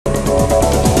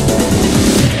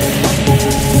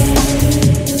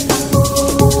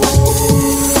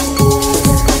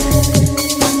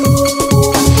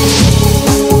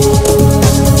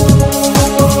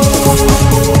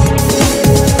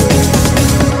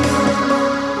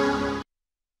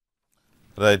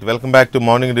Right, welcome back to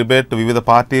morning debate. వివిధ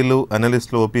పార్టీలు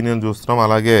అనలిస్టులు opinion చూస్తున్నాం.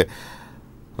 అలాగే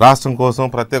రాష్ట్రం కోసం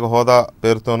ప్రత్యేక హోదా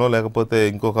పేరుతోనో లేకపోతే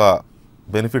ఇంకొక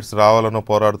బెనిఫిట్స్ రావాలనో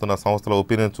పోరాడుతున్న సంస్థల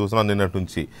ఒపీనియన్ చూస్తున్నాం నిన్నటి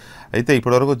నుంచి. అయితే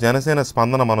ఇప్పటివరకు జనసేన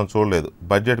స్పందన మనం చూడలేదు.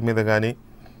 బడ్జెట్ మీద కానీ,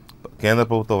 కేంద్ర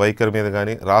ప్రభుత్వ వైఖరి మీద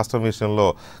కానీ, రాష్ట్రం విషయంలో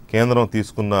కేంద్రం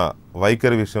తీసుకున్న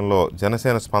వైఖరి విషయంలో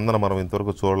జనసేన స్పందన మనం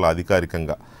ఇంతవరకు చూడలేదు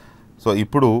అధికారికంగా. సో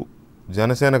ఇప్పుడు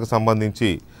జనసేనకు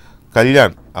సంబంధించి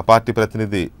కళ్యాణ్, ఆ పార్టీ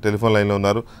ప్రతినిధి టెలిఫోన్ లైన్లో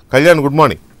ఉన్నారు. Kalyan, good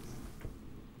morning.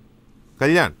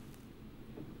 Kalyan,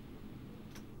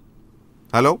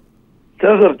 hello.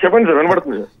 చెప్పండి సార్,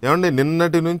 వినబడుతుంది. ఏమండి,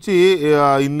 నిన్నటి నుంచి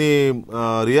ఇన్ని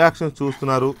రియాక్షన్స్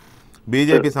చూస్తున్నారు.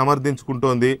 బీజేపీ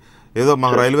సమర్థించుకుంటోంది, ఏదో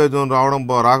మాకు రైల్వే జోన్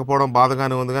రాకపోవడం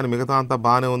బాధగానే ఉంది కానీ మిగతా అంతా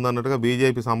బాగానే ఉందన్నట్టుగా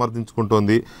బీజేపీ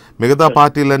సమర్థించుకుంటోంది. మిగతా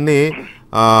పార్టీలన్నీ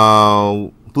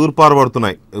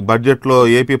తూర్పారబడుతున్నాయి. బడ్జెట్లో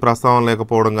ఏపీ ప్రస్తావన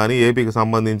లేకపోవడం కానీ, ఏపీకి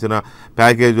సంబంధించిన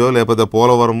ప్యాకేజో లేకపోతే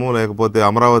పోలవరము లేకపోతే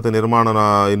అమరావతి నిర్మాణ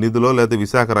నిధులో లేకపోతే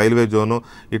విశాఖ రైల్వే జోను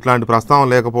ఇట్లాంటి ప్రస్తావన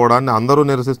లేకపోవడాన్ని అందరూ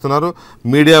నిరసిస్తున్నారు,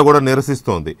 మీడియా కూడా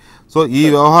నిరసిస్తోంది. సో ఈ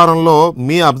వ్యవహారంలో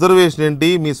మీ అబ్జర్వేషన్ ఏంటి,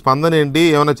 మీ స్పందన ఏంటి,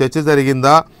 ఏమైనా చర్చ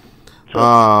జరిగిందా,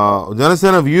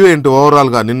 జనసేన వ్యూ ఏంటి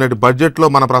ఓవరాల్గా నిన్నటి బడ్జెట్లో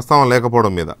మన ప్రస్తావన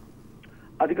లేకపోవడం మీద?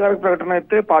 అధికారిక ప్రకటన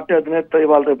అయితే పార్టీ అధినేత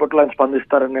ఇవాళ రేపట్లో ఆయన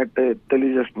స్పందిస్తారని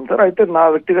తెలియజేస్తుంది సార్. అయితే నా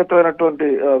వ్యక్తిగతమైనటువంటి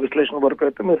విశ్లేషణ వరకు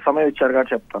అయితే మీరు సమయం ఇచ్చారు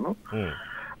కాబట్టి చెప్తాను.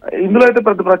 ఇందులో అయితే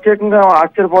ప్రత్యేకంగా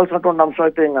ఆశ్చర్యపోవాల్సినటువంటి అంశం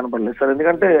అయితే ఏం కనపడలేదు సార్.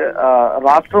 ఎందుకంటే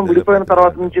రాష్ట్రం విడిపోయిన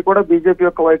తర్వాత నుంచి కూడా బీజేపీ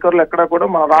యొక్క వైఖరులు ఎక్కడా కూడా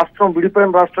మన రాష్ట్రం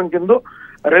విడిపోయిన రాష్ట్రం కింద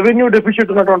రెవెన్యూ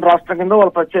డెఫిసిట్ ఉన్నటువంటి రాష్ట్రం కింద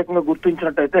వాళ్ళు ప్రత్యేకంగా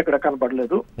గుర్తించినట్టయితే ఎక్కడ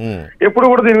కనపడలేదు. ఎప్పుడు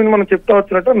కూడా దీని మీద మనం చెప్తా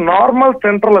వచ్చినట్టు నార్మల్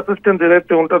సెంట్రల్ అసిస్టెన్స్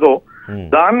ఏదైతే ఉంటుందో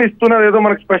దాన్ని ఇస్తున్నారు, ఏదో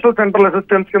మనకి స్పెషల్ సెంట్రల్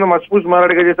అసిస్టెన్స్ కింద మసిపూసి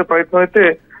మారడిగా చేసే ప్రయత్నం అయితే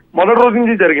మొదటి రోజు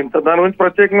నుంచి జరిగింది సార్. దాని గురించి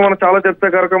ప్రత్యేకంగా మనం చాలా చర్చా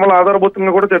కార్యక్రమాలు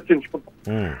ఆధారభూతంగా కూడా చర్చించుకుంటాం.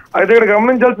 అయితే ఇక్కడ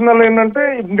గమనించాల్సిన ఏంటంటే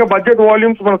ఇంకా బడ్జెట్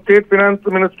వాల్యూమ్స్ మన స్టేట్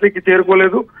ఫైనాన్స్ మినిస్ట్రీకి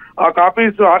చేరుకోలేదు. ఆ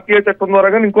కాపీస్ ఆర్టీఐ చట్టం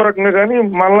ద్వారా కానీ ఇంకో రకంగా కానీ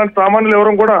మనలాంటి సామాన్యులు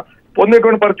ఎవరు కూడా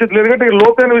పొందేటువంటి పరిస్థితి లేదు. ఎందుకంటే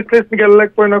లోతైన విశ్లేషణకి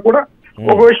వెళ్ళలేకపోయినా కూడా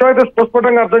ఒక విషయం అయితే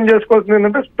స్పష్టంగా అర్థం చేసుకోవాల్సింది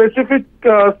ఏంటంటే స్పెసిఫిక్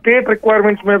స్టేట్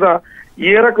రిక్వైర్మెంట్స్ మీద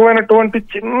ఏ రకమైనటువంటి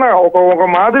చిన్న ఒక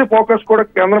మాదిరి ఫోకస్ కూడా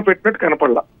కేంద్రం పెట్టినట్టు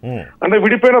కనపడలా. అంటే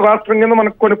విడిపోయిన రాష్ట్రం కింద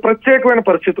మనకు కొన్ని ప్రత్యేకమైన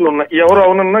పరిస్థితులు ఉన్నాయి. ఎవరు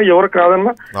అవునన్నా ఎవరు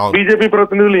కాదన్నా బీజేపీ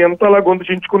ప్రతినిధులు ఎంత అలా గొంతు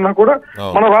చించుకున్నా కూడా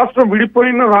మన రాష్ట్రం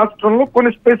విడిపోయిన రాష్ట్రంలో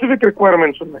కొన్ని స్పెసిఫిక్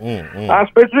రిక్వైర్మెంట్స్ ఉన్నాయి. ఆ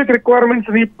స్పెసిఫిక్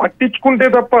రిక్వైర్మెంట్స్ ని పట్టించుకుంటే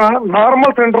తప్ప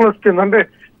నార్మల్ సెంట్రల్ వస్తుంది అంటే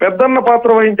పెద్దన్న పాత్ర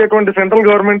వహించేటువంటి సెంట్రల్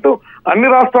గవర్నమెంట్ అన్ని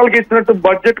రాష్ట్రాలకు ఇచ్చినట్టు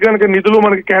బడ్జెట్ కనుక నిధులు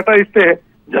మనకి కేటాయిస్తే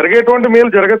జరిగేటువంటి మేలు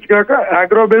జరగచ్చు కాక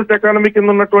అగ్రో బేస్డ్ ఎకానమీ కింద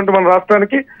ఉన్నటువంటి మన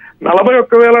రాష్ట్రానికి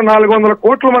 41,400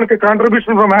 కోట్లు మనకి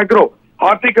contribution from agro,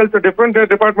 horticulture different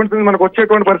departments నుంచి మనకు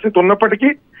వచ్చేటువంటి పరిస్థితి ఉన్నప్పటికీ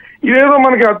ఇదేదో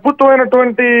మనకి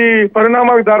అద్భుతమైనటువంటి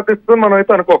పరిణామాలకు దారితీస్తుందని మనం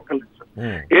అయితే అనుకోగలేదు.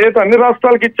 ఏదైతే అన్ని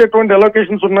రాష్ట్రాలకు ఇచ్చేటువంటి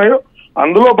అలొకేషన్స్ ఉన్నాయో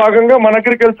అందులో భాగంగా మన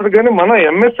అగ్రికల్చర్ కానీ మన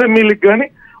ఎంఎస్ఎంఈలకు కానీ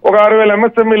ఒక 6,000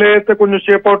 ఎంఎస్ఎంఈలు ఏదైతే కొంచెం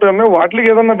షేప్ అవుట్ ఉన్నాయో వాటికి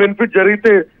ఏదన్నా బెనిఫిట్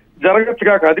జరిగితే జరగచ్చు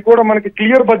కాక అది కూడా మనకి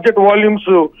clear budget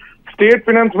volumes state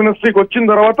finance మినిస్ట్రీకి వచ్చిన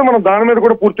తర్వాత మనం దాని మీద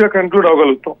కూడా పూర్తిగా కన్క్లూడ్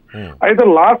అవ్వగలుగుతాం. అయితే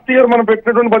లాస్ట్ ఇయర్ మనం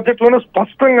పెట్టినటువంటి బడ్జెట్ లోనే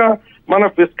స్పష్టంగా మన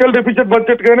ఫిస్కల్ డెఫిసిట్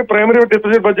బడ్జెట్ కానీ ప్రైమరీ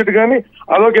డెఫిసిట్ బడ్జెట్ కానీ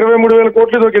అదొక 23,000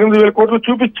 కోట్లు ఇదొక 8,000 కోట్లు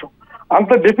చూపించాం.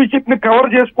 అంత డెఫిసిట్ ని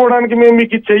కవర్ చేసుకోవడానికి మేము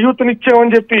మీకు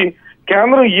చేయూతనిచ్చామని చెప్పి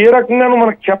కేంద్రం ఏ రకంగానూ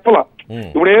మనకు చెప్పలా.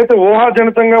 ఇప్పుడు ఏదైతే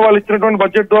ఊహాజనితంగా వాళ్ళు ఇచ్చినటువంటి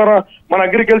బడ్జెట్ ద్వారా మన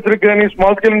అగ్రికల్చర్ కానీ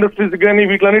స్మాల్ స్కేల్ ఇండస్ట్రీస్ కానీ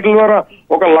వీటిలన్నిటి ద్వారా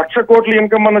 1,00,000 కోట్ల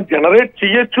ఇన్కమ్ మనం జనరేట్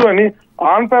చేయొచ్చు అని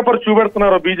ఆన్ పేపర్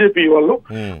చూపెడుతున్నారు బీజేపీ వాళ్ళు.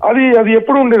 అది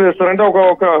ఎప్పుడు ఉండేది సార్ అంటే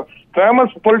ఒక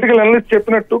ఫేమస్ పొలిటికల్ అనలిస్ట్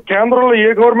చెప్పినట్టు కేంద్రంలో ఏ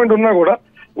గవర్నమెంట్ ఉన్నా కూడా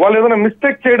వాళ్ళు ఏదైనా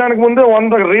మిస్టేక్ చేయడానికి ముందే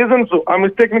 100 రీజన్స్ ఆ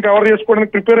మిస్టేక్ ని కవర్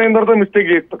చేసుకోవడానికి ప్రిపేర్ అయిన తర్వాత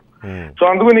మిస్టేక్ చేస్తారు. సో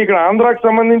అందుకని ఇక్కడ ఆంధ్రాకి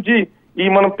సంబంధించి ఈ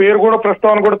మన పేరు కూడా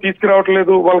ప్రస్తావన కూడా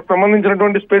తీసుకురావట్లేదు, వాళ్ళకి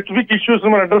సంబంధించినటువంటి స్పెసిఫిక్ ఇష్యూస్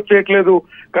మనం అడ్రస్ చేయట్లేదు.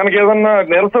 కనుక ఏదన్నా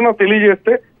నిరసన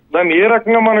తెలియజేస్తే దాన్ని ఏ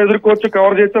రకంగా మనం ఎదుర్కోవచ్చు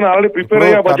కవర్ చేస్తే ఆల్రెడీ ప్రిపేర్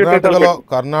అయ్యే బడ్జెట్.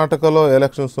 కర్ణాటకలో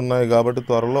ఎలక్షన్స్ ఉన్నాయి కాబట్టి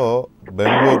త్వరలో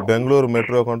బెంగళూరు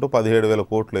మెట్రో కంటూ 17,000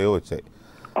 కోట్లు వచ్చాయి.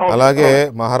 అలాగే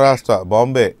మహారాష్ట్ర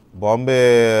బాంబే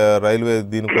రైల్వే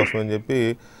దీనికోసం అని చెప్పి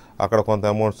అక్కడ కొంత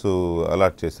అమౌంట్స్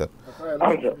అలాట్ చేశారు.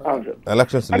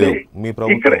 ఎలక్షన్స్ లేవు, మీ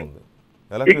ప్రభుత్వం ఉంది,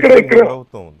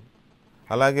 ప్రభుత్వం ఉంది.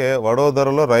 అలాగే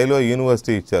వడోదరలో రైల్వే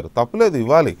యూనివర్సిటీ ఇచ్చారు, తప్పలేదు,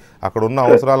 ఇవ్వాలి. అక్కడ ఉన్న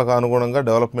అవసరాలకు అనుగుణంగా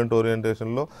డెవలప్మెంట్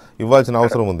ఓరియంటేషన్లో ఇవ్వాల్సిన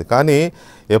అవసరం ఉంది. కానీ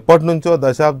ఎప్పటి నుంచో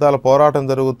దశాబ్దాల పోరాటం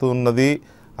జరుగుతున్నది.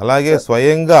 అలాగే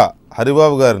స్వయంగా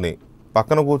హరిబాబు గారిని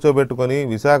పక్కన కూర్చోబెట్టుకొని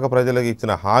విశాఖ ప్రజలకు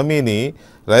ఇచ్చిన హామీని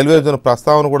రైల్వే జోన్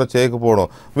ప్రస్తావన కూడా చేయకపోవడం,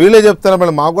 వీళ్ళే చెప్తారు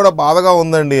మళ్ళీ మాకు కూడా బాధగా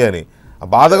ఉందండి అని.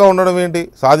 బాధగా ఉండడం ఏంటి?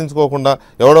 సాధించుకోకుండా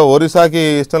ఎవడో ఒరిస్సాకి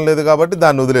ఇష్టం లేదు కాబట్టి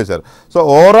దాన్ని వదిలేశారు. సో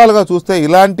ఓవరాల్గా చూస్తే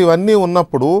ఇలాంటివన్నీ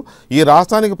ఉన్నప్పుడు, ఈ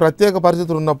రాష్ట్రానికి ప్రత్యేక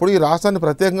పరిస్థితులు ఉన్నప్పుడు ఈ రాష్ట్రాన్ని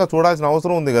ప్రత్యేకంగా చూడాల్సిన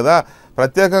అవసరం ఉంది కదా.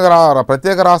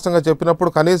 ప్రత్యేక రాష్ట్రంగా చెప్పినప్పుడు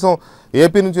కనీసం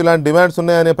ఏపీ నుంచి ఇలాంటి డిమాండ్స్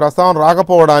ఉన్నాయనే ప్రస్తావన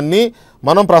రాకపోవడాన్ని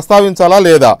మనం ప్రస్తావించాలా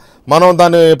లేదా? మనం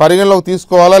దాన్ని పరిగణలోకి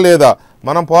తీసుకోవాలా లేదా?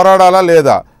 మనం పోరాడాలా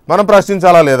లేదా? మనం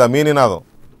ప్రశ్నించాలా లేదా? మీ నినాదం.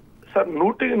 సార్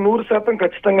 100%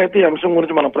 ఖచ్చితంగా అయితే ఈ అంశం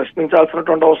గురించి మనం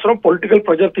ప్రశ్నించాల్సినటువంటి అవసరం, పొలిటికల్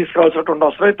ప్రెజర్ తీసుకురావాల్సినటువంటి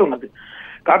అవసరం అయితే ఉన్నది.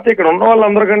 కాకపోతే ఇక్కడ ఉన్న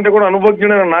వాళ్ళందరికంటే కూడా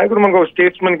అనుభవజ్ఞుడైన నాయకుడు మనకు ఒక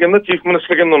స్టేట్స్మెన్ కింద, చీఫ్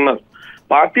మినిస్టర్ కింద ఉన్నారు.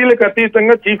 పార్టీలకు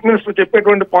అతీతంగా చీఫ్ మినిస్టర్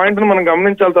చెప్పేటువంటి పాయింట్ ను మనం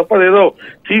గమనించాలి తప్ప అదేదో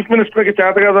చీఫ్ మినిస్టర్ కి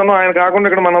చేత కాదనో, ఆయన కాకుండా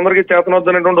ఇక్కడ మనందరికీ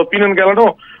చేతనొద్దు అనేటువంటి ఒపీనియన్కి వెళ్ళడం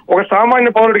ఒక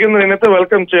సామాన్య పౌరుడి కింద నేనైతే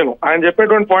వెల్కమ్ చేయను. ఆయన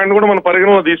చెప్పేటువంటి పాయింట్ కూడా మనం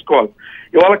పరిగణలో తీసుకోవాలి.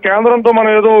 ఇవాళ కేంద్రంతో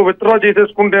మనం ఏదో విత్డ్రా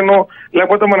చేసేసుకుంటేనో,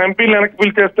 లేకపోతే మన ఎంపీలు వెనక్కి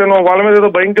పిలిచేస్తేనో వాళ్ళ మీద ఏదో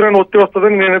భయంకరమైన ఒత్తిడి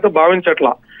వస్తుందని నేనైతే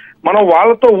భావించట్లా. మనం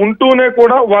వాళ్ళతో ఉంటూనే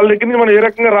కూడా వాళ్ళ దగ్గర నుంచి మనం ఏ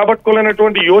రకంగా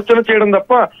రాబట్టుకోలేనటువంటి యోచన చేయడం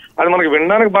తప్ప, అది మనకి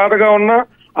వినడానికి బాధగా ఉన్నా,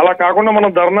 అలా కాకుండా మనం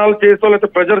ధర్నాలు చేస్తూ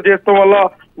లేకపోతే ప్రెజర్ చేస్తాం వల్ల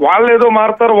వాళ్ళు ఏదో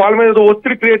మారుతారు, వాళ్ళ మీద ఏదో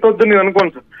ఒత్తిడి క్రియేట్ అవుతుందని నేను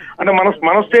అనుకోను సార్. అంటే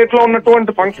మన స్టేట్ లో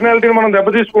ఉన్నటువంటి ఫంక్షనాలిటీని మనం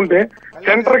దెబ్బతీసుకుంటే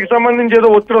సెంటర్ కి సంబంధించి ఏదో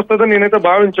ఒత్తిడి వస్తుందని నేనైతే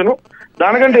భావించను.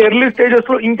 దానికంటే ఎర్లీ స్టేజెస్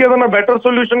లో ఇంకేదైనా బెటర్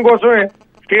సొల్యూషన్ కోసమే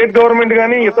స్టేట్ గవర్నమెంట్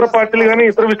కానీ, ఇతర పార్టీలు కానీ,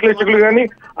 ఇతర విశ్లేషకులు కానీ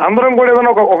అందరం కూడా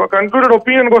ఏదైనా ఒక కన్క్లూడెడ్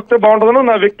ఒపీనియన్కి వస్తే బాగుంటుందని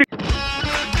నా వ్యక్తి